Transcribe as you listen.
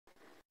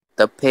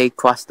the pig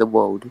crossed the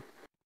road.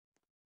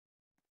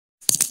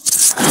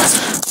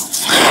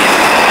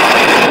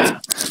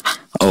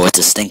 Oh, it's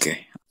a stinker.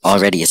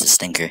 Already it's a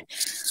stinker.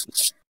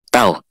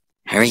 Bro,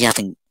 hurry up.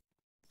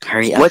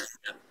 What?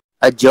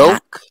 A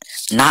joke?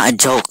 Not a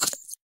joke.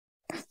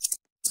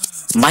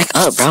 Mic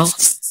up, bro.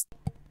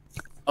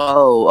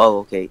 Oh,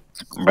 okay.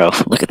 Bro,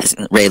 look at this.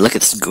 Ray, look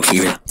at this goofy.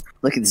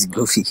 Look at this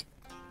goofy.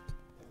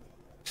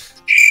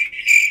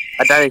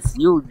 I thought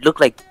you look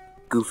like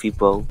Goofy,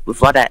 bro.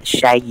 With all that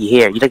shaggy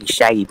hair. You look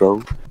shaggy,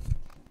 bro.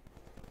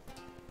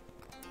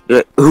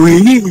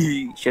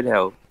 Should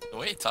help. The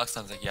way he talks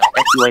sounds like, yeah.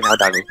 That's you right now,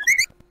 Donald.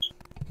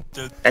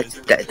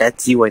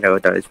 That's you right now,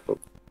 Donald, bro.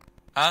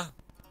 Huh?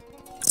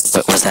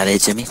 Was that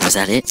it, Jimmy? Was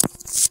that it?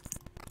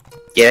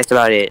 Yeah, that's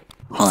about it.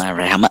 Hold on,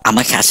 Ray. I'm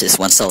gonna catch this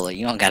one solo.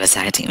 You don't got a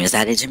side team. Is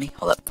that it, Jimmy?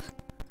 Hold up.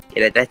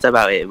 Yeah, that's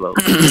about it, bro.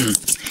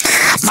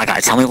 My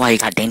God, tell me why you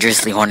got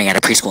dangerously horny at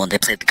a preschool and they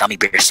played the Gummy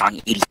Bear song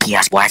 80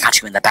 PS. Boy, I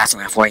caught you in the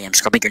bathroom at 4 a.m.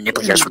 scrubbing your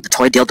nipple hairs with the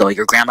toy dildo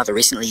your grandmother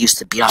recently used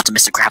to beat off to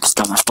Mr. Krabs'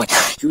 dumbass boy.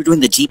 You were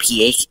doing the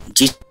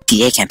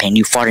GTA campaign.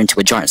 You farted into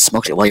a jar and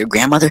smoked it while your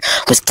grandmother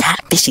was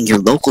catfishing your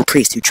local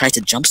priest who tried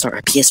to jumpstart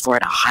a PS4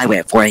 at a highway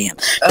at 4 a.m.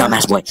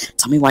 Dumbass boy,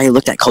 tell me why you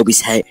looked at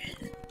Kobe's head.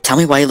 Tell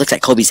me why you looked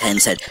at Kobe's head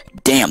and said,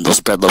 "Damn, those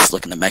bread loaves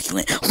looking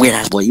immaculate." Weird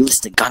ass boy, you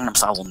listened to Gangnam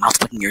Style while mouth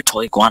flicking your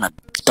toy iguana.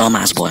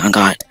 Dumbass boy, on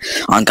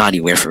God,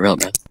 you weird for real,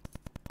 bro.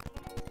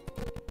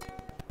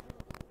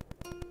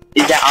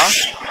 Is that all?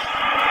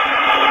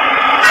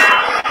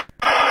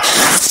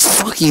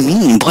 Fuck you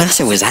mean, boy? That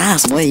shit was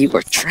ass, boy. You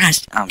were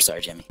trash. I'm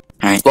sorry, Jimmy.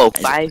 Alright. Bro,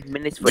 5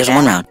 minutes for There's that.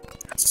 one round.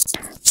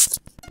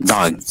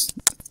 Dog,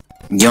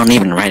 you don't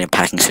even write a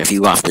packing so if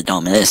you go off the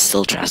dome, it is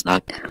still trash,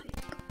 dog.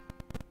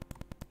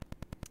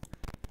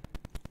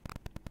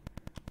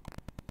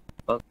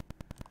 Fuck.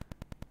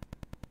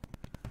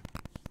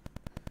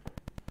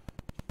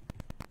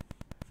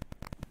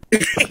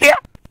 Yeah.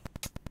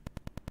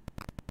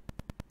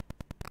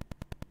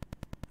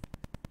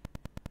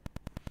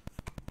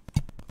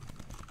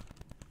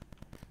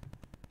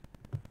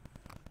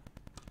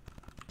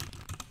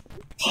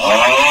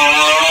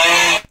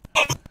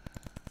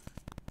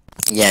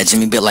 Yeah,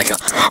 Jimmy bit like a.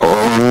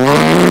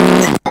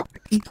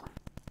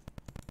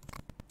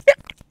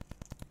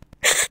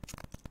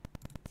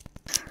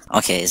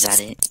 Okay, is that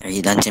it? Are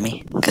you done,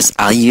 Jimmy? Because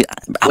I'm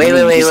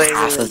Wait,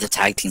 half of the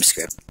tag team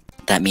script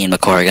that me and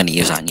McCoy are gonna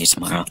use on you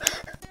tomorrow.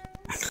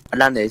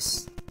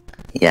 Anonymous,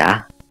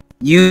 Yeah.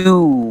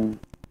 you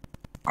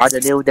are the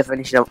little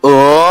definition of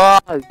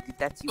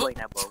that's you right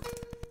now, bro.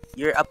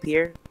 You're up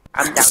here.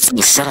 I'm down.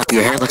 You shut up.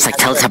 Your hair looks like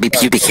Teletubby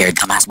pubic hair,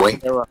 dumbass boy.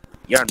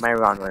 You're on my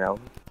round right now.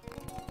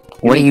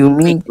 What do you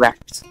mean?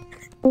 Left.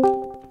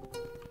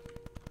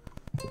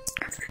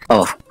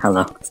 Oh,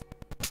 hello.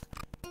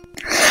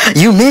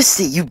 You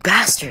missed it, you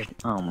bastard!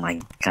 Oh my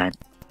God.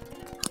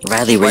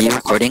 Riley, were you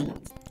recording?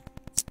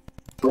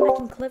 I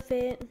can clip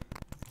it.